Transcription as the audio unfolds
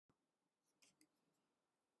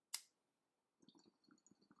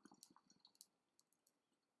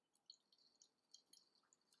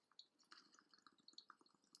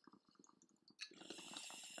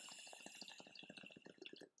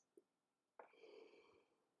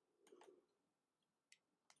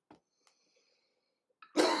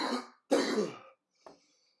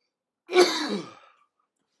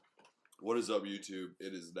is up, YouTube?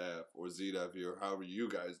 It is Daph, or ZDaph here, however you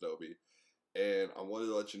guys know me. And I wanted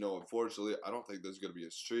to let you know, unfortunately, I don't think there's going to be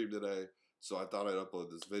a stream today, so I thought I'd upload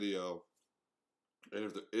this video. And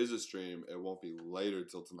if there is a stream, it won't be later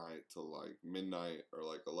till tonight, till like midnight or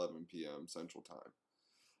like 11 p.m. Central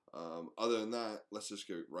Time. Other than that, let's just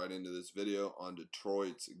get right into this video on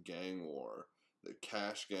Detroit's gang war. The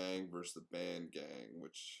Cash Gang versus the Band Gang,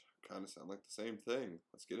 which kind of sound like the same thing.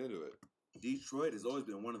 Let's get into it. Detroit has always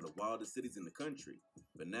been one of the wildest cities in the country,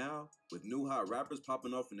 but now, with new hot rappers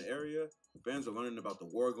popping off in the area, fans are learning about the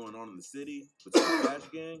war going on in the city between Cash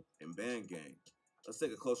Gang and Band Gang. Let's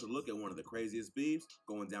take a closer look at one of the craziest beefs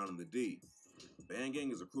going down in the D. Band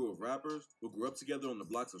Gang is a crew of rappers who grew up together on the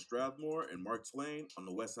blocks of Strathmore and Mark Twain on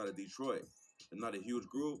the west side of Detroit. They're not a huge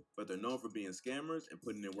group, but they're known for being scammers and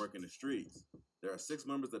putting in work in the streets. There are 6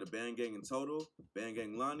 members of the Band Gang in total: Band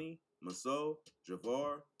Gang Lonnie, Maso,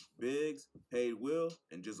 Javar, Biggs, Paid Will,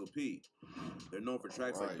 and Jizzle P. They're known for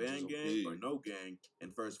tracks like Band Gang or No Gang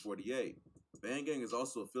and First 48. Band Gang is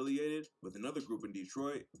also affiliated with another group in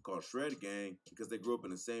Detroit called Shred Gang because they grew up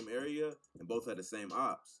in the same area and both had the same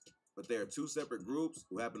ops. But they are 2 separate groups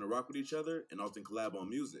who happen to rock with each other and often collab on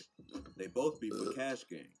music. They both beef with Cash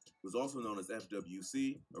Gang, who's also known as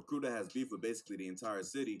FWC, a crew that has beef with basically the entire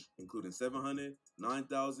city, including 700,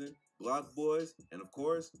 9000, Block Boys, and of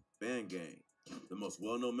course, Band Gang. The most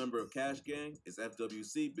well-known member of Cash Gang is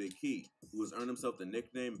FWC Big Key, who has earned himself the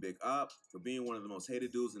nickname Big Op for being one of the most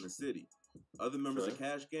hated dudes in the city. Other members of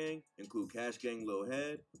Cash Gang include Cash Gang Lil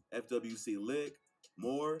Head, FWC Lick,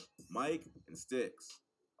 Moore, Mike, and Sticks.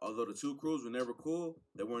 Although the 2 crews were never cool,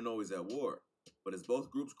 they weren't always at war. But as both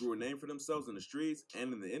groups grew a name for themselves in the streets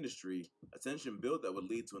and in the industry, a tension built that would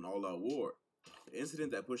lead to an all-out war. The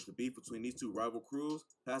incident that pushed the beef between these 2 rival crews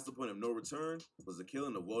past the point of no return was the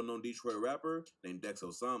killing of well-known Detroit rapper named Dex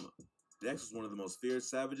Osama. Dex was one of the most feared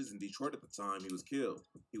savages in Detroit at the time he was killed.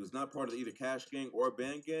 He was not part of either Cash Gang or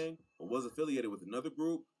Band Gang, but was affiliated with another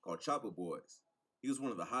group called Chopper Boys. He was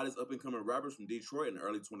one of the hottest up-and-coming rappers from Detroit in the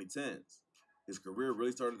early 2010s. His career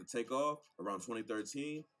really started to take off around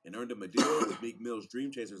 2013 and earned him a deal with Meek Mill's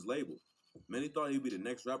Dream Chasers label. Many thought he'd be the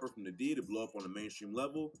next rapper from the D to blow up on a mainstream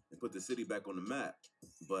level and put the city back on the map.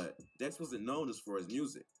 But Dex wasn't known just for his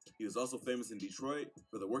music. He was also famous in Detroit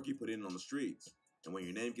for the work he put in on the streets. And when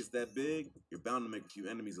your name gets that big, you're bound to make a few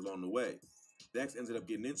enemies along the way. Dex ended up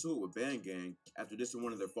getting into it with Band Gang after dissing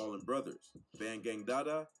one of their fallen brothers, Band Gang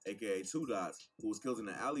Dada, aka 2 Dots, who was killed in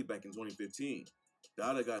an alley back in 2015.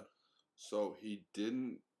 Dada got... So he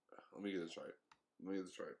didn't... Let me get this right.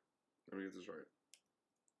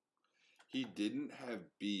 He didn't have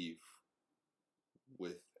beef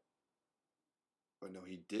with... But no,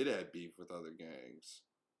 he did have beef with other gangs.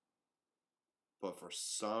 But for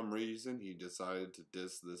some reason, he decided to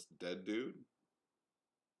diss this dead dude?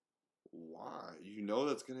 Why? You know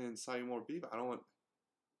that's going to incite more beef. I don't want...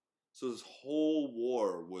 So this whole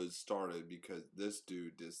war was started because this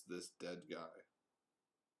dude dissed this dead guy.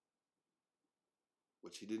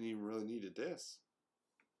 Which he didn't even really need to diss.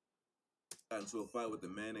 Got into a fight with a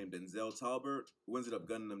man named Denzel Talbert, who ended up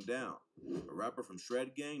gunning him down. A rapper from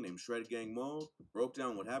Shred Gang named Shred Gang Moan broke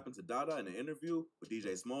down what happened to Dada in an interview with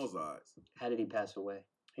DJ Small's Eyes. How did he pass away?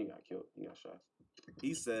 He got killed. He got shot.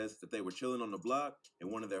 He says that they were chilling on the block and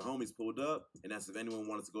one of their homies pulled up and asked if anyone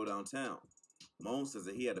wanted to go downtown. Moan says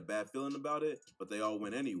that he had a bad feeling about it, but they all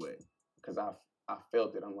went anyway. Because I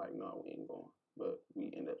felt it. I'm like, no, we ain't going. But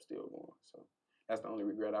we end up still going. So that's the only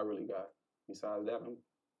regret I really got. Besides that, I'm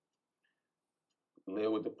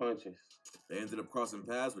live with the punches. They ended up crossing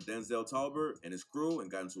paths with Denzel Talbert and his crew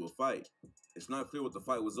and got into a fight. It's not clear what the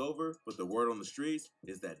fight was over, but the word on the streets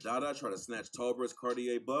is that Dada tried to snatch Talbert's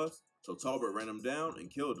Cartier buffs, so Talbert ran him down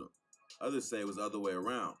and killed him. Others say it was the other way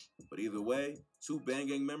around, but either way, 2 Band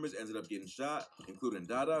Gang members ended up getting shot, including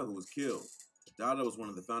Dada, who was killed. Dada was one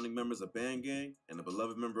of the founding members of Band Gang and a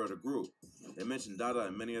beloved member of the group. They mentioned Dada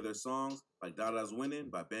in many of their songs, like Dada's Winning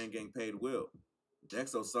by Band Gang Paid Will.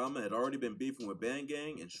 Dex Osama had already been beefing with Band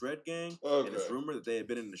Gang and Shred Gang, and it's rumored that they had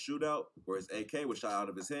been in the shootout where his AK was shot out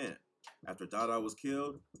of his hand. After Dada was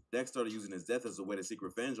killed, Dex started using his death as a way to seek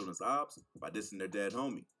revenge on his ops by dissing their dead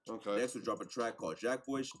homie. Dex would drop a track called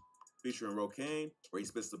Jackboy featuring Rocane, where he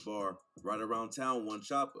spits the bar, "Right around town, one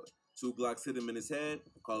chopper. 2 Glocks hit him in his head,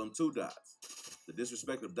 call him 2 Dots." The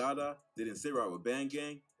disrespect of Dada didn't sit right with Band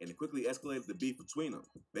Gang, and it quickly escalated the beef between them.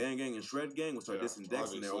 Band Gang and Shred Gang would start dissing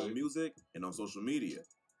Dex in their own music and on social media.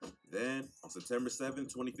 Then, on September 7,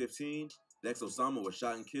 2015, Dex Osama was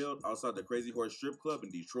shot and killed outside the Crazy Horse Strip Club in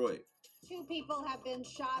Detroit. 2 people have been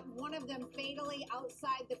shot, one of them fatally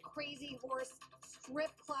outside the Crazy Horse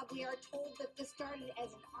Strip Club. We are told that this started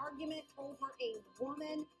as an argument over a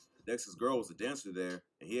woman Dex's girl was a dancer there,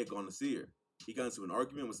 and he had gone to see her. He got into an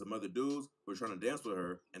argument with some other dudes who were trying to dance with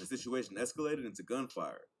her, and the situation escalated into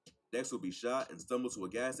gunfire. Dex would be shot and stumble to a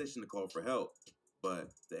gas station to call for help,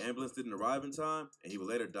 but the ambulance didn't arrive in time, and he would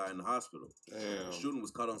later die in the hospital. Damn. The shooting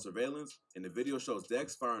was caught on surveillance, and the video shows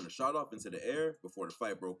Dex firing a shot off into the air before the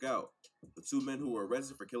fight broke out. The two men who were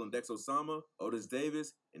arrested for killing Dex Osama, Otis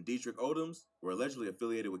Davis and Dietrich Odoms, were allegedly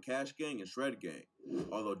affiliated with Cash Gang and Shred Gang.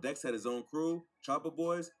 Although Dex had his own crew, Chopper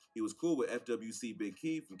Boys, he was cool with FWC Big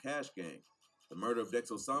Key from Cash Gang. The murder of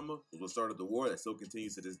Dex Osama was what started the war that still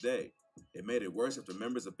continues to this day. It made it worse after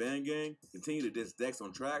members of BANDGANG continued to diss Dex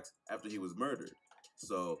on tracks after he was murdered.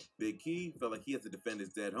 So, Big Key felt like he had to defend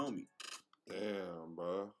his dead homie. Damn,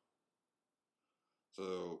 bro.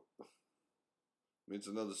 So, it's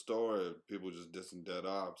another story of people just dissing dead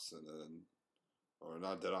ops, and then, or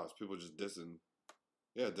not dead ops, people just dissing,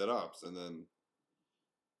 yeah, dead ops, and then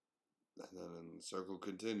the circle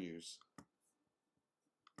continues.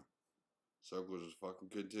 Circle just fucking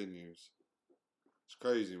continues. It's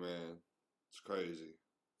crazy, man. It's crazy.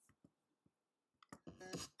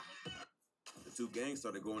 The two gangs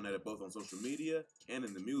started going at it both on social media and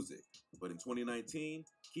in the music. But in 2019,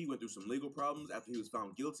 Key went through some legal problems after he was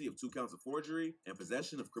found guilty of 2 counts of forgery and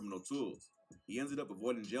possession of criminal tools. He ended up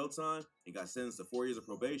avoiding jail time and got sentenced to 4 years of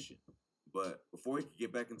probation. But before he could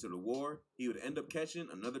get back into the war, he would end up catching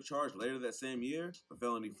another charge later that same year for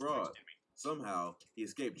felony fraud. Somehow, he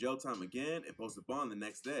escaped jail time again and posted bond the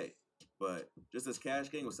next day. But just as Cash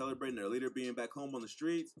Gang was celebrating their leader being back home on the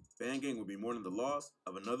streets, BANDGANG would be mourning the loss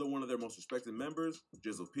of another one of their most respected members,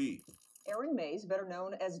 Jizzle P. Aaron Mays, better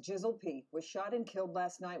known as Jizzle P, was shot and killed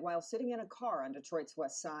last night while sitting in a car on Detroit's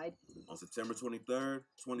west side. On September 23rd,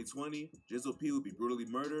 2020, Jizzle P would be brutally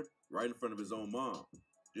murdered right in front of his own mom.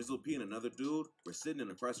 Jizzle P and another dude were sitting in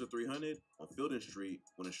a Chrysler 300 on Fielding Street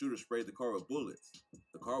when a shooter sprayed the car with bullets.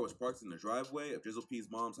 The car was parked in the driveway of Jizzle P's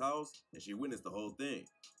mom's house, and she witnessed the whole thing.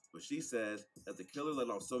 But she says that the killer let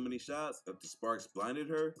off so many shots that the sparks blinded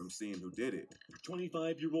her from seeing who did it.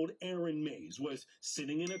 25-year-old Aaron Mays was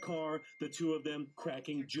sitting in a car, the two of them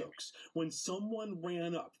cracking jokes, when someone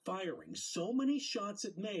ran up, firing so many shots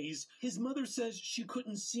at Mays, his mother says she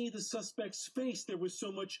couldn't see the suspect's face. There was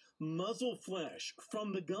so much muzzle flash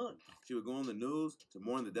from the gun. She would go on the news to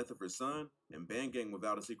mourn the death of her son, and BANDGANG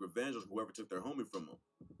without a secret revenge on whoever took their homie from him.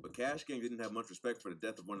 But Cash Gang didn't have much respect for the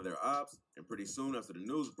death of one of their ops, and pretty soon after the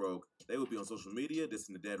news broke, they would be on social media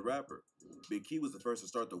dissing the dead rapper. Big Key was the first to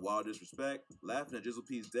start the wild disrespect, laughing at Jizzle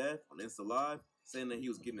P's death on Insta Live, saying that he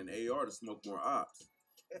was getting an AR to smoke more ops.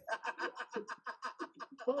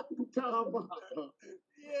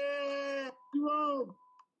 Yeah, you on?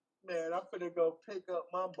 Man, I'm finna go pick up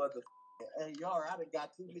my motherfucking AR. I done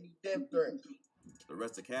got too many death threats. The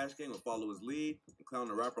rest of Cash Gang would follow his lead and clown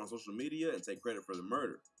the rapper on social media and take credit for the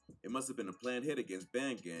murder. It must have been a planned hit against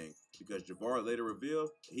BANDGANG because Javar later revealed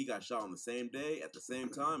that he got shot on the same day at the same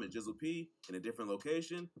time as Jizzle P in a different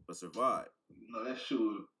location, but survived. You know, that shit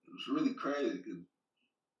was really crazy because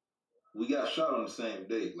we got shot on the same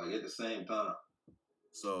day, like at the same time.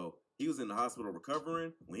 So he was in the hospital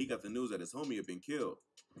recovering when he got the news that his homie had been killed.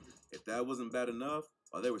 If that wasn't bad enough,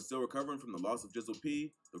 while they were still recovering from the loss of Jizzle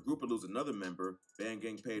P, the group would lose another member,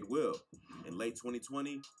 BANDGANG Paid Will. In late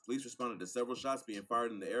 2020, police responded to several shots being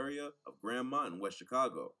fired in the area of Grandmont in West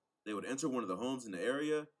Chicago. They would enter one of the homes in the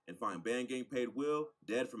area and find BANDGANG Paid Will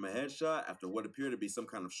dead from a headshot after what appeared to be some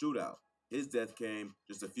kind of shootout. His death came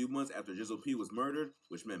just a few months after Jizzle P was murdered,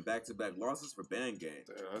 which meant back-to-back losses for BANDGANG.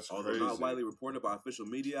 Although not widely reported by official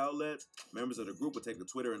media outlets, members of the group would take to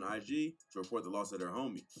Twitter and IG to report the loss of their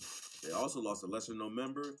homie. They also lost a lesser-known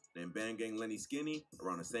member named BANDGANG Lenny Skinny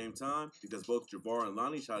around the same time because both Javar and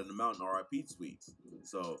Lonnie shouted him out in RIP tweets.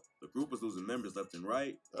 So the group was losing members left and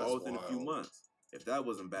right, all within a few months. If that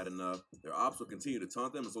wasn't bad enough, their ops would continue to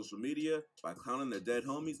taunt them on social media by clowning their dead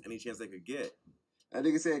homies any chance they could get. That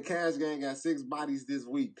nigga said Cash Gang got 6 bodies this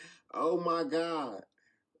week. Oh my God.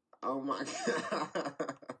 Oh my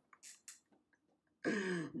God.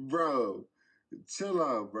 Bro, chill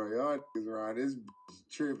out, bro. Y'all niggas around this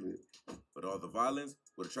tripping. But all the violence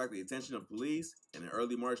would attract the attention of police, and in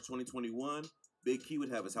early March 2021, Big Key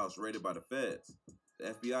would have his house raided by the feds.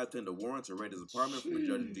 The FBI obtained a warrant to raid his apartment from a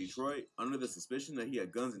judge in Detroit under the suspicion that he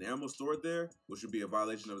had guns and ammo stored there, which would be a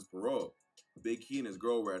violation of his parole. Big Key and his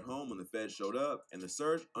girl were at home when the feds showed up, and the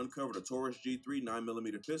search uncovered a Taurus G3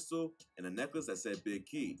 9mm pistol and a necklace that said Big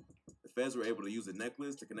Key. The feds were able to use the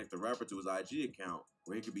necklace to connect the rapper to his IG account,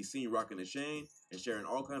 where he could be seen rocking a chain and sharing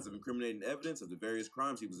all kinds of incriminating evidence of the various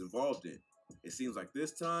crimes he was involved in. It seems like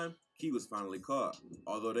this time, Key was finally caught,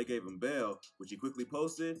 although they gave him bail, which he quickly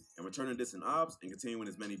posted and returned to dissing ops and continuing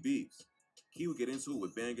his many beefs. Key would get into it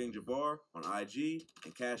with BANDGANG Javar on IG,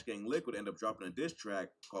 and CASHGANG Lick would end up dropping a diss track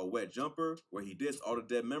called Wet Jumper, where he dissed all the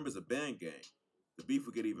dead members of BANDGANG. The beef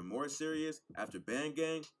would get even more serious after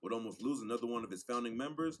BANDGANG would almost lose another one of his founding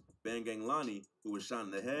members, BANDGANG Lonnie, who was shot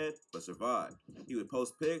in the head but survived. He would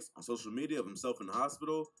post pics on social media of himself in the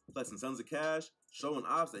hospital, flexing tons of cash, showing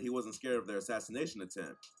ops that he wasn't scared of their assassination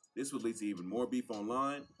attempt. This would lead to even more beef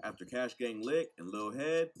online after CASHGANG Lick and Lil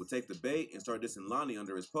Head would take the bait and start dissing Lonnie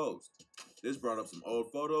under his post. This brought up some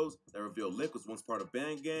old photos that revealed Lick was once part of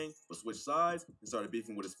BANDGANG, but switched sides and started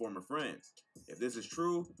beefing with his former friends. If this is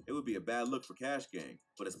true, it would be a bad look for CASHGANG,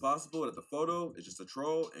 but it's possible that the photo is just a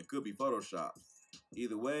troll and could be photoshopped.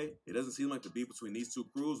 Either way, it doesn't seem like the beef between these two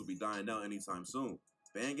crews will be dying down anytime soon.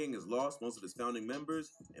 BANDGANG has lost most of his founding members,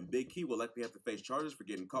 and Big Key will likely have to face charges for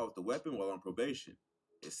getting caught with the weapon while on probation.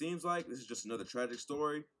 It seems like this is just another tragic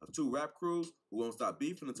story of two rap crews who won't stop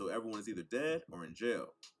beefing until everyone is either dead or in jail.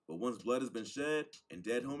 But once blood has been shed and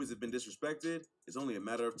dead homies have been disrespected, it's only a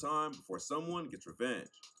matter of time before someone gets revenge.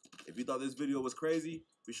 If you thought this video was crazy,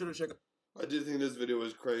 be sure to check out. I did think this video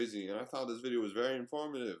was crazy, and I thought this video was very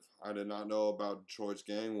informative. I did not know about Detroit's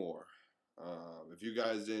gang war. If you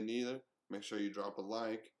guys didn't either, make sure you drop a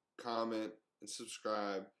like, comment, and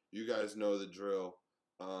subscribe. You guys know the drill.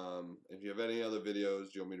 If you have any other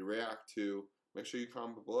videos you want me to react to, make sure you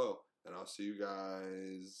comment below, and I'll see you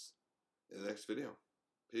guys in the next video.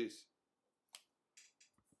 Peace.